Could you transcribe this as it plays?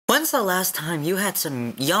When's the last time you had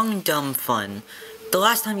some young, dumb fun? The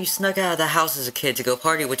last time you snuck out of the house as a kid to go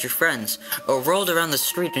party with your friends, or rolled around the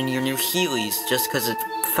street in your new Heelys just because it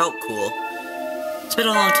felt cool? It's been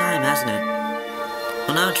a long time, hasn't it?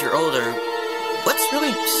 Well, now that you're older, what's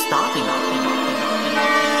really stopping you?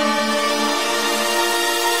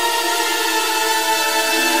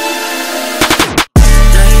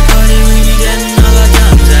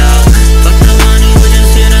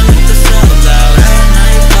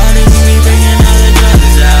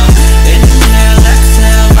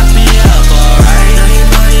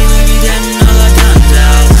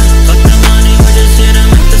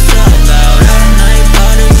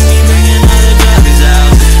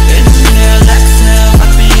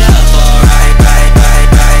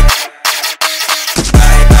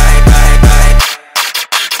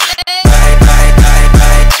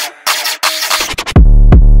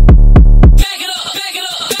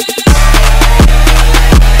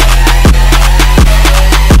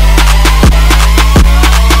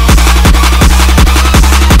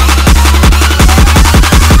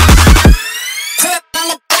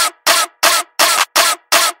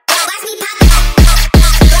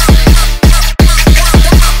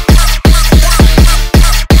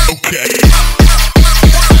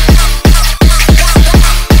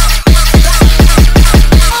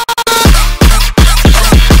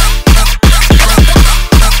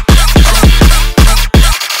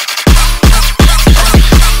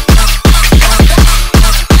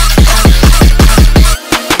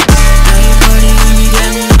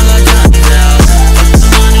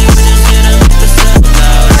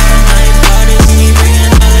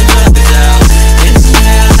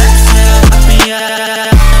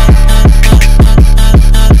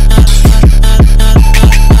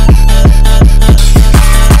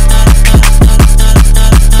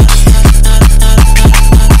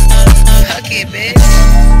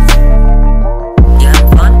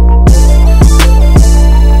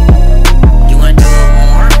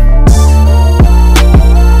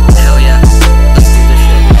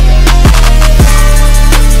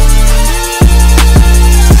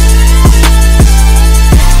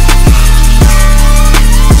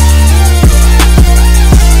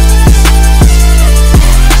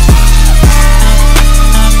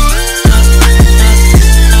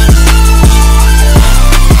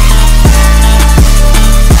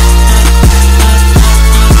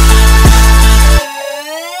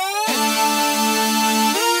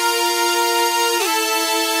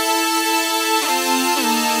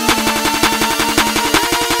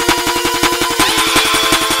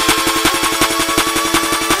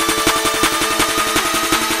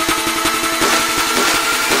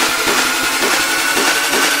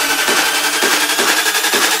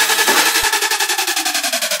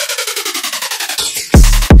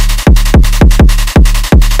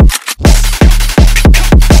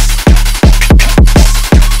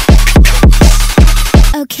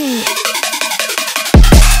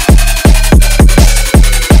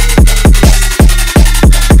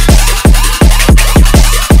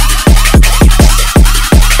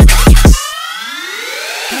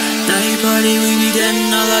 Party, we be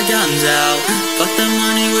getting all our guns out. Fuck the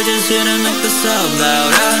money, we're just here to make the sub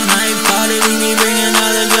loud. At night party, we be bringing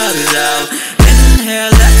all the drugs out.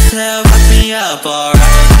 Inhale, exhale, fuck me up,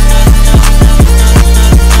 alright.